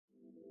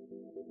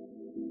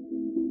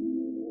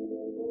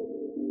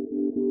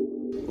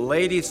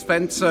Lady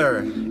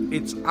Spencer,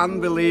 it's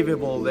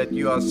unbelievable that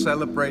you are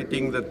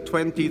celebrating the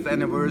 20th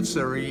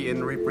anniversary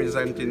in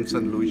representing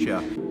St.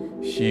 Lucia.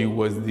 She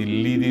was the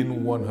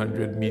leading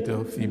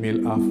 100-meter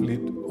female athlete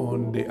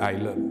on the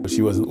island.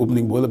 She was an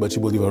opening bowler, but she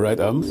bowled with her right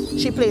arm.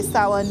 She placed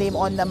our name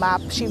on the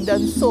map. She's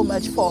done so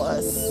much for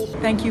us.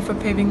 Thank you for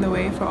paving the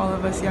way for all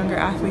of us younger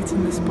athletes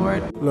in the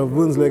sport.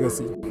 Levern's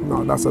legacy.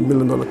 Now that's $1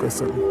 million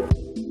question.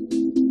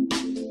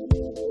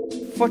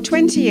 For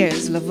 20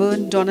 years,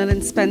 Levern, Donald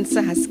and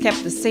Spencer has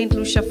kept the St.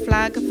 Lucia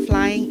flag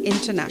flying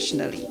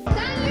internationally. St.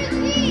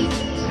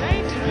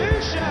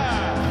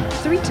 Lucia!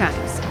 3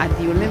 times at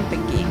the Olympic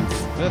Games.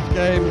 5th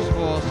Games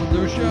for St.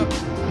 Lucia.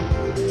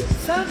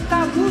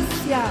 Santa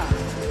Lucia!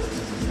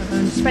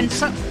 Levern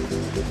Spencer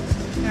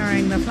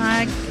carrying the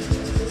flag.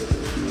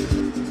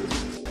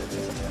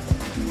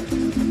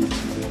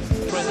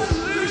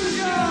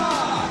 Lucia!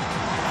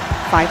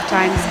 5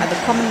 times at the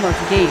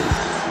Commonwealth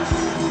Games.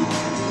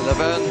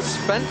 Levern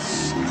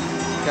Spence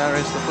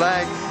carries the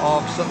flag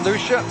of St.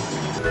 Lucia.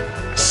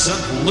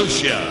 St.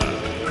 Lucia.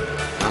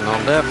 And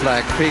on their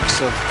flag, peaks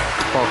of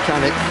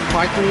volcanic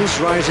pythons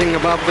rising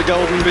above the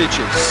golden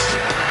beaches.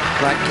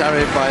 Flag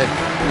carried by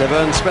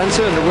Levern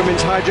Spencer in the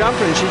women's high jump,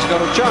 and she's got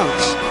a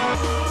chance.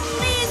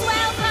 Please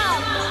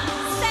welcome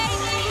St.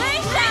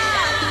 Lucia!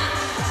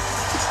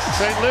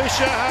 St.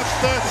 Lucia have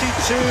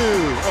 32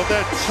 of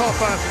their top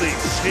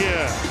athletes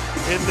here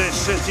in this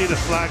city. The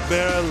flag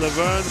bearer,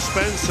 Levern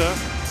Spencer,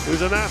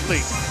 who's an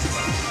athlete.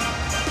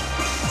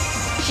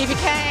 She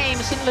became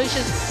St.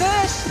 Lucia's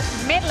first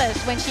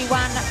medalist when she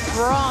won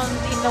bronze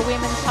in the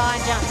women's high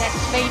jump. That's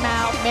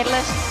female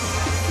medalist.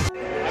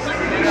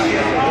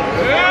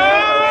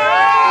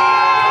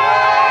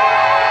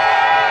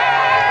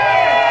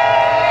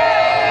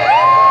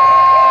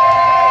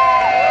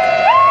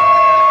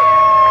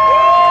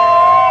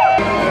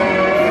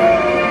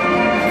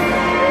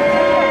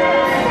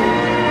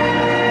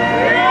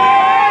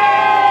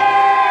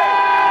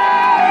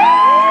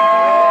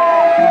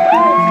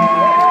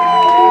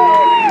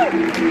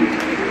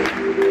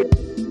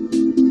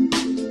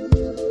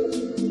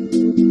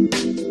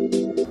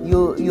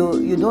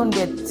 You don't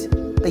get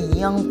a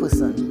young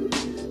person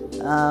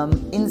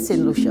in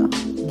St. Lucia,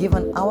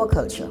 given our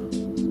culture,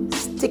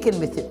 sticking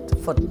with it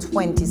for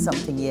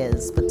 20-something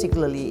years,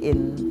 particularly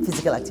in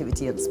physical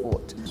activity and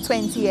sport.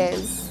 20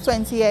 years,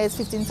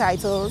 15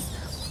 titles.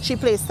 She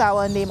placed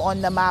our name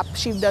on the map.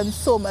 She's done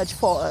so much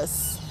for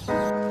us.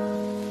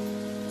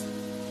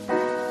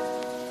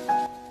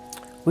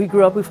 We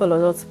grew up with a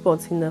lot of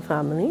sports in the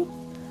family,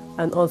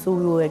 and also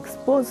we were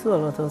exposed to a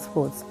lot of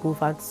sports,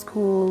 both at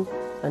school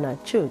and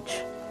at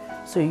church.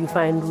 So you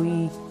find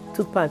we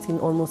took part in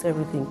almost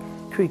everything: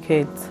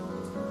 cricket,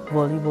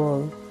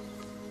 volleyball,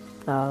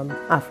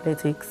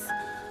 athletics.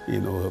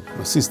 You know,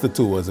 her sister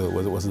too was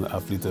an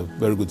athlete, a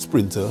very good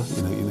sprinter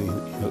in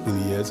her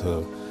early years.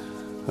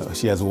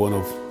 She has one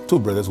of 2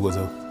 brothers who was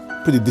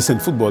a pretty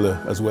decent footballer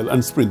as well,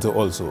 and sprinter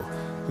also.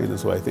 You know,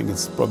 so I think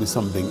it's probably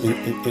something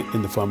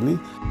in the family.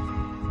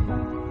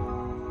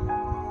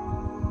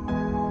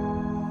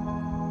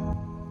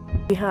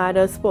 We had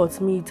a sports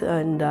meet,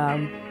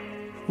 and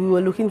we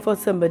were looking for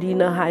somebody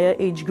in a higher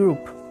age group,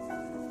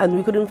 and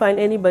we couldn't find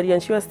anybody,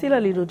 and she was still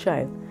a little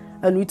child,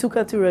 and we took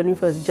her to running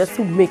first just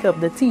to make up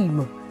the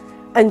team,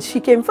 and she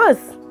came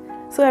first.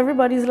 So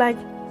everybody's like,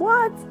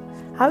 what?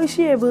 How is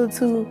she able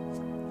to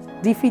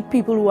defeat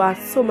people who are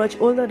so much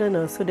older than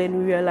us? So then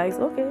we realized,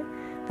 okay,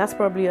 that's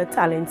probably a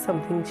talent,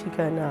 something she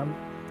can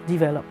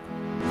develop.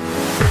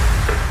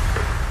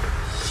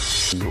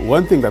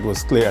 One thing that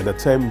was clear at the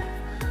time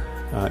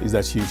is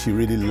that she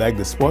really liked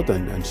the sport,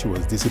 and she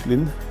was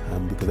disciplined,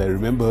 because I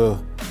remember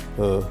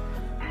her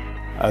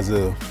as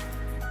a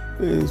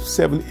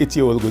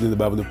 7-8-year-old going to the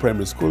Babylon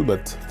Primary School,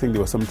 but I think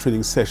there was some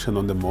training session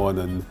on the morn,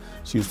 and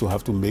she used to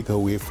have to make her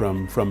way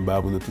from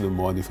Babylon to the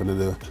morn with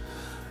another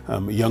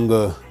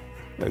younger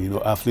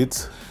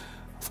athletes.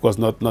 Of course,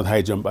 not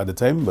high jump at the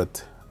time,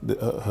 but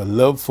her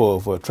love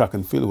for track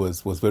and field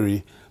was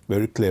very,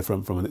 very clear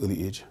from an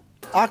early age.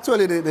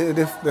 Actually,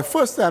 the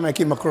first time I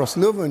came across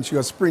Levern, she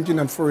was sprinting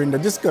and throwing the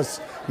discus,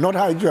 not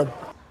high jump.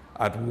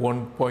 At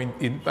one point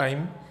in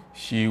time,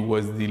 she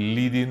was the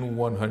leading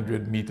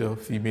 100-meter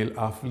female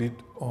athlete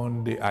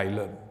on the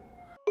island.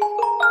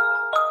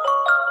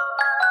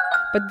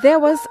 But there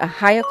was a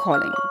higher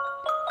calling,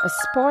 a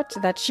sport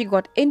that she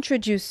got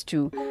introduced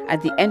to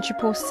at the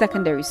Entrepot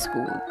Secondary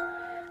School,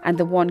 and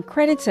the one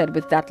credited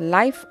with that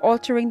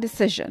life-altering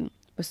decision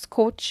was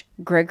Coach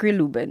Gregory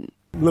Lubin.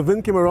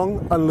 Levern came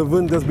around, and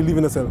Levern just believed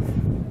in herself.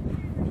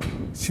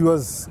 She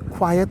was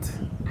quiet,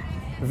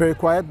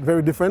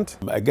 very different.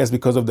 I guess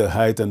because of the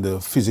height and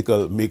the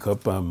physical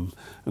makeup,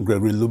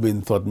 Gregory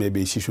Lubin thought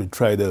maybe she should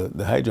try the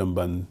high jump,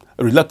 and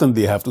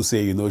reluctantly, I have to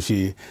say,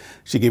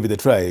 she gave it a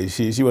try.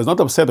 She was not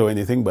upset or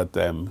anything, but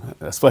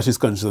as far as she's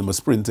concerned, I'm a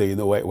sprinter,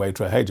 why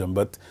try high jump?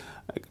 But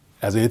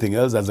as anything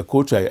else, as a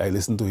coach, I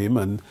listened to him,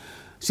 and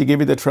she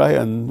gave it a try,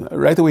 and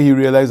right away he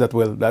realized that,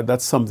 well,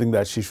 that's something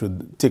that she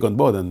should take on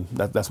board, and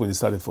that's when it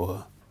started for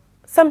her.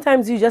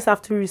 Sometimes you just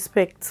have to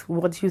respect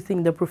what you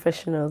think the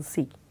professionals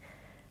see.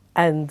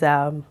 And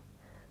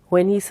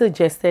when he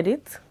suggested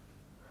it,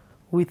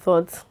 we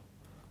thought,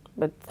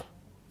 but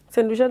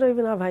St. Lucia don't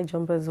even have high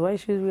jumpers. Why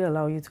should we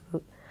allow you to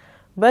go?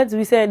 But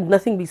we said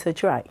nothing beats a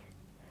try.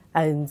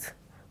 And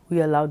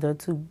we allowed her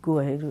to go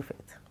ahead with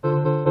it.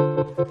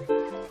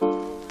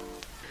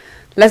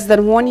 Less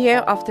than 1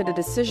 year after the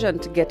decision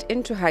to get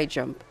into high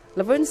jump,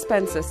 Levern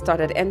Spencer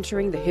started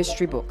entering the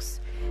history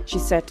books. She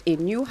set a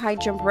new high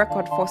jump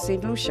record for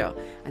St. Lucia,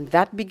 and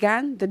that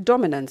began the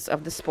dominance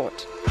of the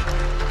sport.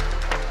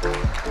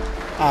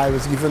 I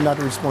was given that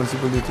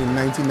responsibility in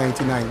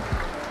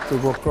 1999 to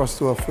go across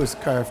to our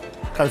first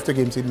character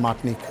games in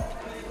Martinique.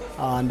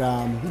 And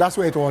that's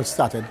where it all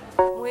started.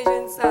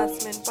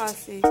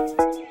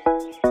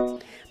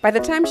 By the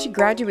time she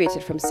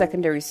graduated from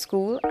secondary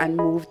school and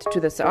moved to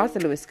the Sir Arthur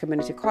Lewis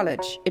Community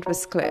College, it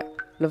was clear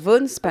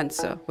Levern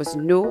Spencer was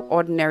no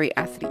ordinary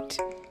athlete.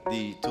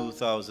 The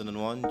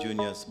 2001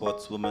 Junior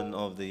Sportswoman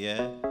of the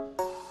Year,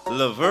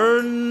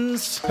 Levern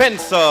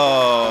Spencer.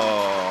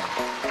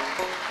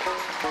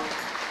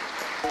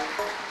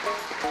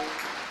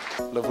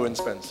 Levern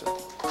Spencer.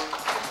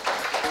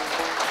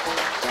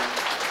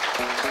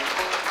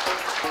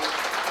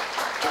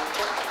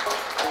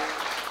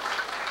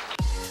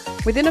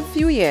 Within a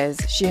few years,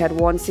 she had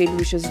won St.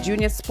 Lucia's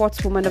Junior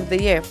Sportswoman of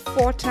the Year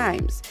 4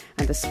 times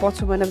and the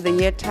Sportswoman of the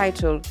Year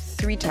title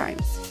 3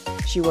 times.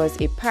 She was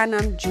a Pan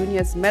Am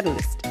Juniors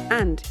medalist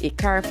and a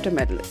character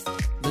medalist.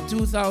 The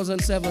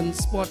 2007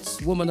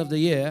 Sportswoman of the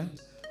Year,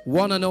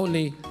 one and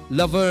only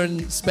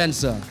Levern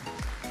Spencer.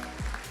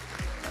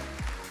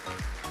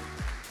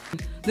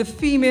 The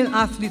Female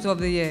Athlete of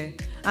the Year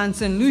and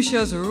St.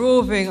 Lucia's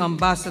roving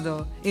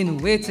ambassador in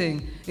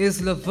waiting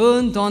is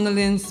Laverne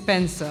Donnelly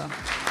Spencer.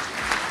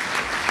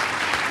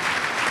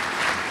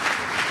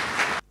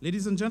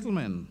 Ladies and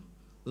gentlemen,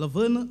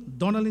 Laverne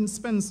Donnelly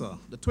Spencer,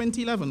 the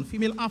 2011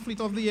 Female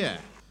Athlete of the Year,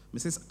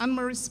 Mrs.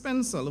 Anne-Marie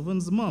Spencer,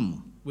 Laverne's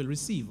mum, will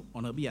receive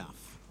on her behalf.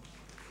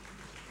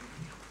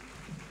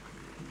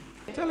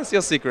 Tell us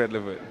your secret,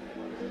 Laverne.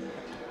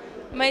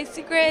 My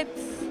secret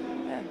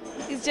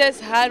is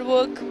just hard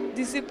work,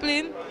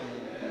 discipline,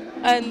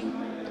 and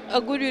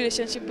a good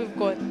relationship with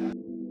God.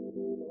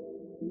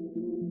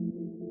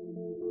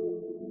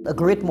 A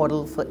great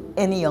model for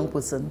any young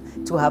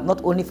person to have,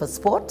 not only for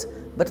sport,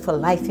 but for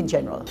life in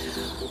general.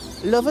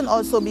 Levern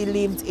also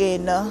believed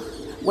in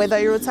whether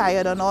you're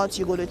retired or not,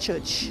 you go to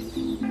church.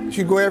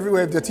 She go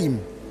everywhere with the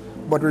team,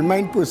 but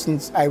remind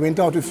persons, I went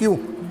out with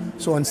you.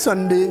 So on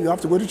Sunday, you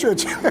have to go to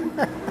church.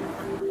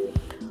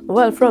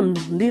 Well, from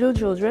little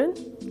children,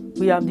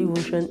 we have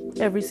devotion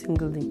every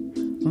single day.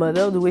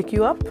 Mother will wake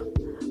you up,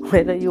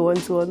 whether you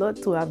want to or not,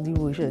 to have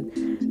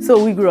devotion.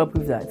 So we grew up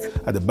with that.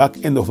 At the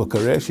back end of her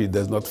career, she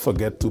does not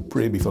forget to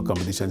pray before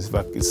competitions. In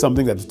fact, it's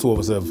something that the two of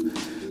us have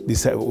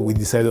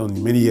decided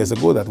on many years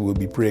ago, that we'll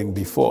be praying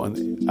before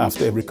and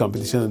after every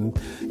competition.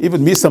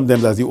 Even me,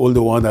 sometimes as the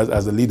older one,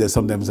 as a leader,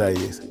 sometimes I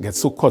get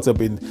so caught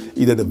up in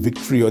either the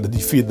victory or the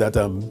defeat that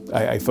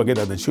I forget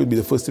that. And she would be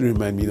the first to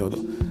remind me,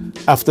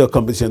 after a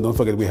competition, don't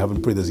forget we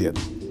haven't prayed as yet.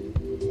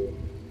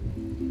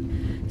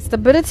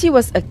 Stability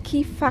was a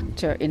key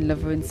factor in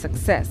Lavern's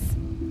success.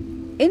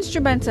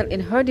 Instrumental in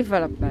her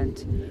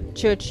development,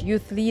 church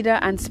youth leader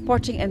and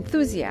sporting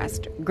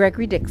enthusiast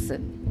Gregory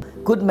Dixon.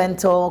 Good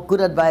mentor, good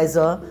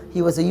advisor.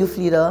 He was a youth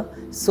leader,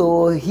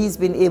 so he's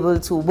been able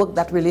to work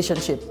that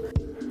relationship.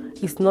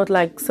 It's not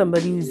like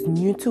somebody who's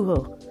new to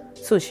her.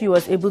 So she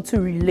was able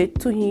to relate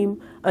to him,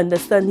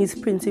 understand his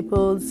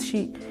principles.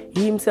 He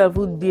himself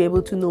would be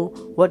able to know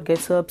what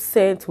gets her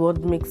upset,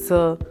 what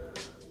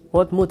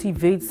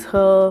motivates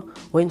her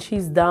when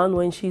she's down,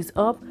 when she's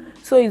up.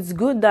 So it's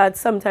good that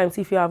sometimes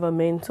if you have a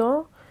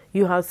mentor,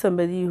 you have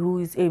somebody who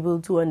is able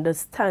to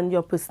understand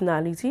your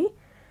personality,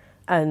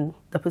 and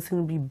the person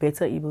will be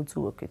better able to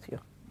work with you.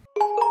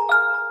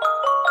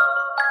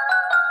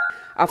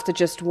 After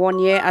just 1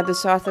 year at the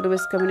Sir Arthur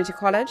Lewis Community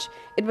College,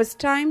 it was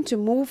time to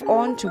move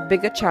on to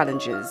bigger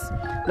challenges.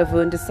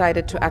 Levern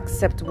decided to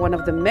accept one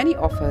of the many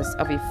offers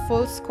of a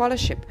full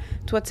scholarship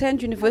to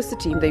attend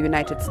university in the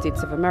United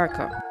States of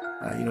America.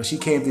 She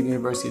came to the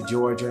University of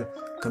Georgia,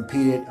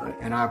 competed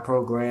in our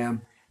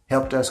program,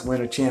 helped us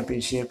win a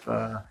championship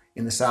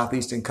in the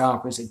Southeastern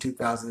Conference in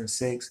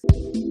 2006.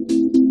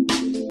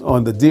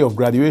 On the day of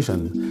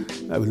graduation,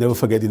 I will never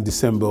forget, in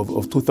December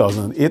of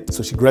 2008.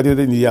 So she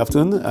graduated in the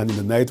afternoon, and in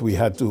the night we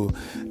had to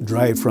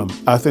drive from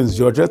Athens,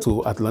 Georgia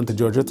to Atlanta,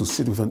 Georgia to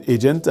sit with an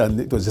agent,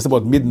 and it was just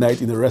about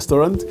midnight in a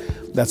restaurant.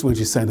 That's when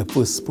she signed her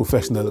first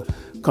professional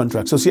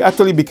contract. So she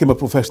actually became a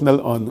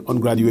professional on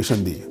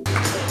graduation day.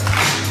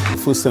 The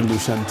first St.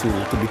 Lucian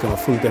to become a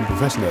full-time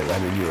professional. I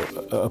mean, you're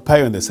a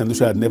pioneer. St.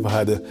 Lucia had never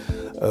had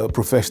a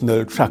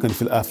professional track and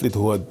field athlete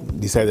who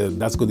had decided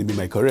that's going to be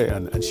my career,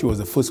 and she was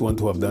the first one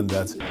to have done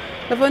that.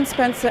 Laverne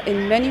Spencer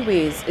in many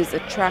ways is a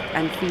track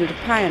and field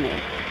pioneer,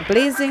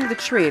 blazing the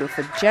trail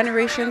for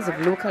generations of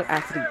local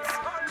athletes.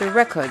 The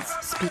records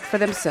speak for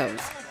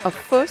themselves, a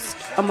first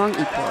among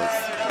equals.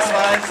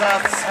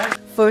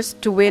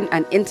 First to win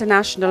an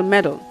international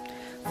medal,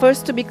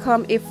 first to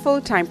become a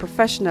full-time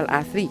professional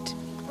athlete,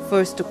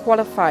 first to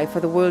qualify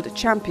for the World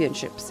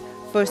Championships,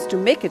 first to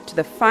make it to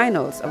the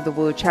finals of the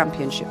World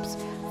Championships,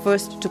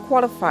 first to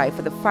qualify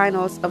for the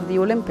finals of the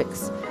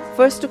Olympics,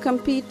 first to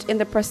compete in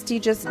the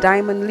prestigious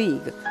Diamond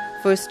League,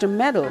 first to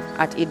medal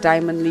at a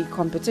Diamond League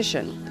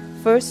competition,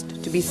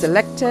 first to be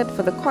selected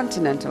for the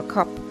Continental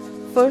Cup,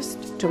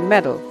 first to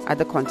medal at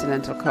the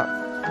Continental Cup.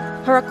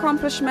 Her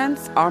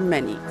accomplishments are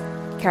many.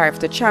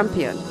 Character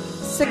champion,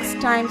 6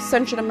 times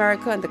Central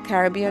America and the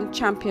Caribbean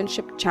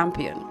Championship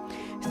champion,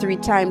 3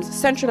 times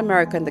Central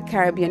America and the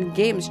Caribbean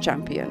Games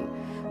champion,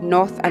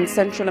 North and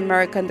Central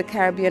America and the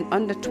Caribbean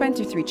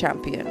Under-23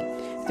 champion,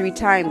 3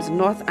 times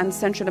North and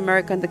Central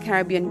America and the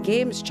Caribbean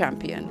Games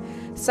champion,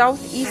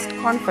 Southeast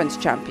Conference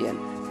champion,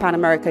 Pan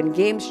American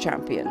Games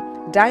champion,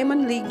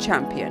 Diamond League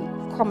champion,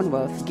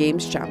 Commonwealth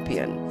Games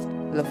champion.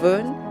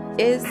 Levern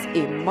is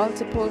a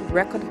multiple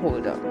record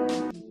holder.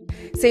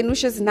 St.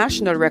 Lucia's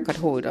national record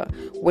holder,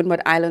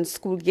 Windward Island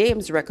School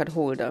Games record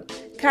holder,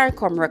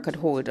 CARICOM record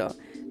holder,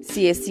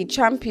 CAC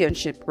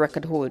Championship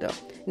record holder,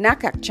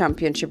 NACAC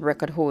Championship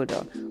record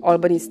holder,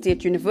 Albany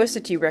State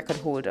University record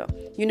holder,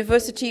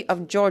 University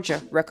of Georgia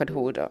record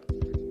holder.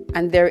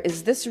 And there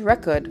is this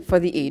record for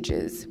the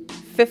ages: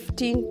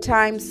 15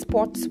 times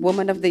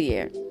Sportswoman of the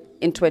Year.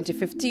 In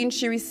 2015,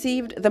 she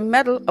received the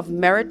Medal of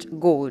Merit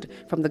Gold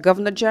from the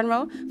Governor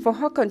General for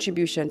her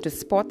contribution to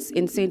sports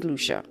in St.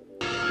 Lucia.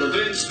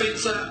 Levern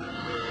Spencer,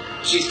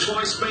 she's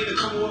twice been a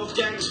Commonwealth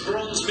Games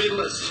bronze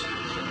medalist.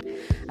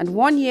 And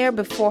 1 year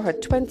before her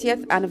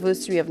 20th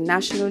anniversary of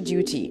national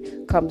duty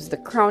comes the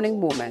crowning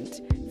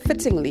moment,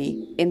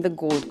 fittingly in the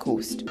Gold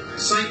Coast.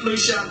 St.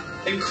 Lucia,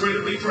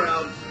 incredibly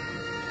proud.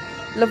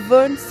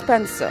 Levern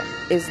Spencer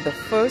is the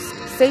first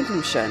St.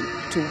 Lucian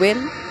to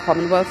win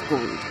Commonwealth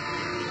Gold.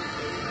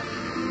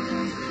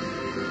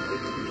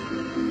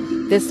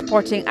 This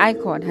sporting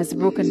icon has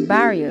broken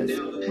barriers,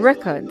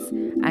 records,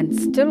 and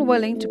still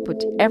willing to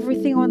put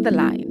everything on the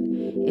line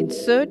in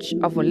search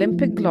of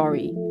Olympic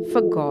glory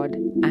for God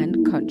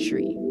and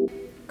country.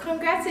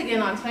 Congrats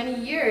again on 20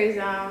 years.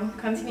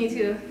 Continue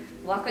to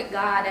walk with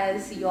God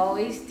as you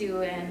always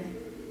do and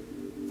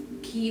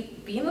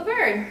keep being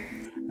Levern.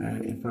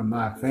 And from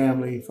my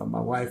family, from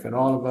my wife and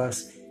all of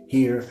us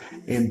here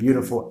in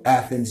beautiful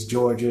Athens,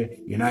 Georgia,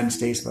 United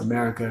States of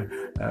America,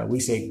 we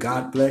say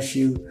God bless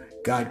you,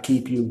 God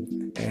keep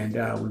you, and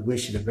we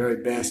wish you the very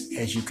best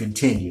as you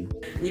continue.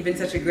 You've been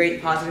such a great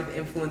positive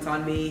influence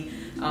on me,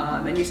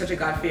 and you're such a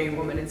God-fearing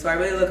woman, and so I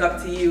really look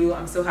up to you.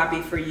 I'm so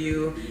happy for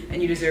you,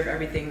 and you deserve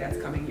everything that's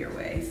coming your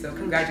way. So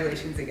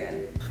congratulations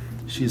again.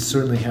 She's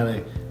certainly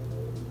had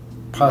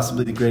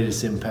possibly the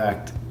greatest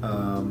impact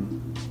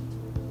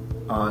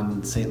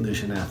on St.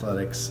 Lucian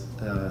athletics,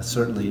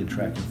 certainly in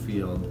track and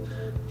field,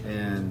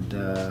 and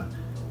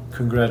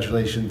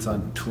congratulations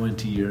on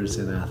 20 years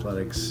in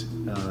athletics.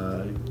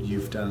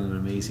 You've done an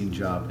amazing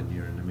job and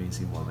you're an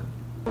amazing woman.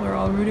 We're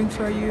all rooting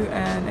for you,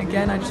 and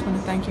again I just want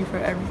to thank you for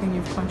everything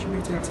you've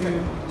contributed to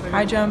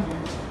high jump,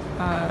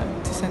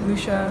 to St.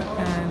 Lucia,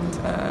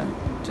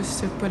 and just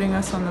to putting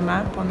us on the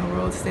map, on the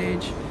world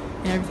stage,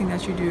 and everything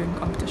that you do in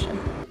competition.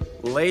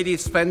 Lady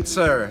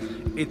Spencer,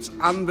 it's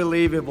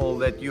unbelievable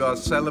that you are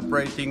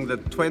celebrating the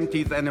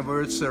 20th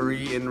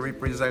anniversary in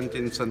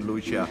representing St.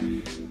 Lucia.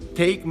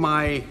 Take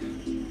my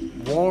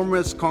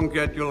warmest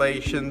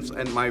congratulations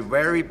and my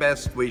very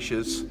best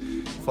wishes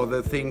for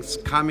the things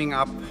coming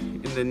up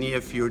in the near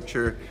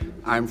future.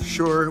 I'm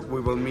sure we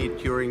will meet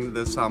during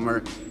the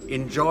summer.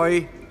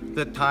 Enjoy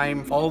the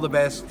time. All the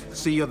best.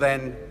 See you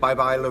then.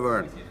 Bye-bye,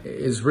 Levern.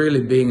 It's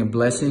really being a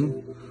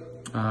blessing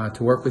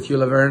to work with you,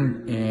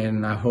 Levern,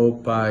 and I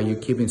hope you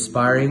keep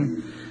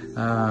inspiring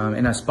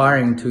and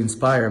aspiring to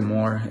inspire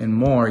more and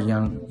more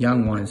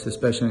young ones,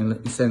 especially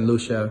in St.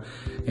 Lucia,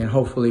 and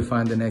hopefully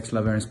find the next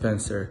Levern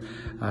Spencer.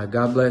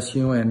 God bless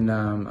you, and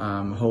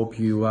hope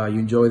you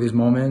enjoy this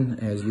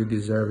moment as you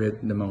deserve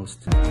it the most.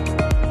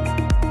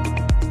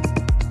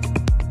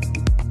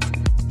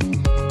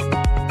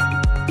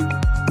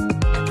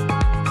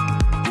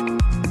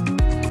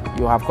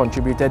 You have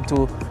contributed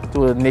to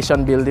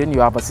nation building.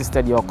 You have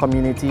assisted your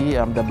community,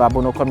 the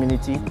Babono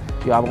community.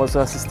 You have also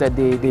assisted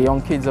the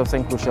young kids of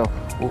St. Lucia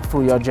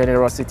through your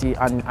generosity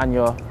and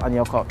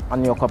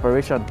your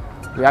cooperation.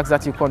 We ask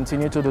that you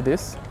continue to do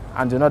this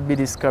and do not be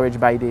discouraged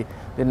by the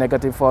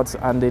negative thoughts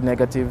and the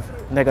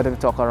negative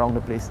talk around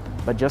the place,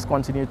 but just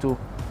continue to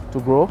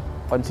grow,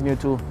 continue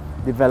to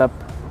develop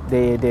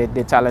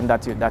the talent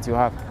that you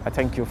have. I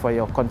thank you for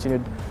your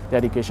continued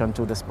dedication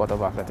to the sport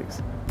of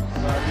athletics.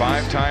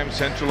 5-time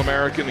Central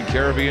American and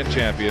Caribbean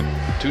champion,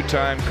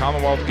 2-time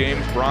Commonwealth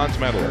Games bronze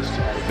medalist.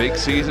 Big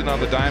season on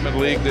the Diamond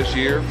League this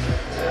year.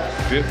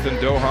 5th in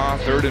Doha,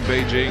 3rd in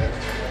Beijing,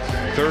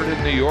 3rd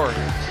in New York.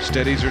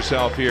 Steadies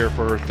herself here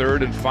for her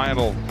 3rd and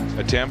final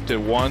attempt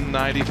at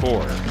 194.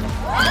 Oh,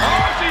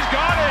 she's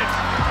got it!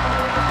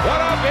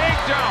 What a big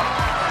jump!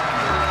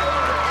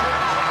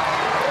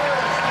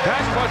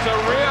 That puts a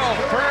real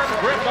firm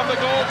grip on the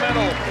gold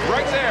medal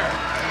right there.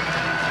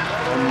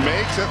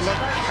 Makes it look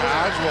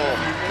casual.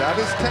 That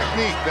is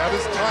technique, that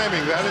is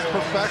timing, that is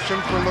perfection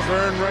for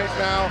Levern right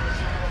now.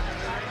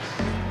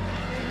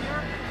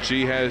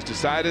 She has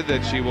decided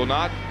that she will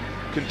not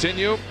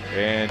continue,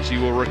 and she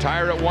will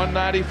retire at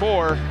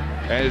 194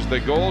 as the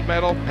gold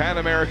medal Pan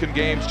American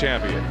Games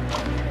champion.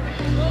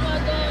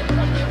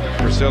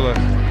 Priscilla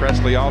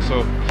Presley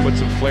also put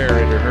some flair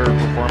into her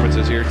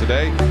performances here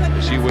today.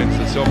 She wins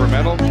the silver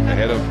medal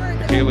ahead of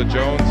Michaela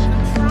Jones,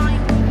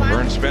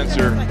 Laverne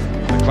Spencer,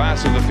 the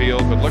class of the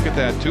field. But look at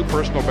that, 2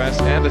 personal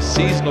bests and a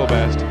seasonal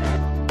best.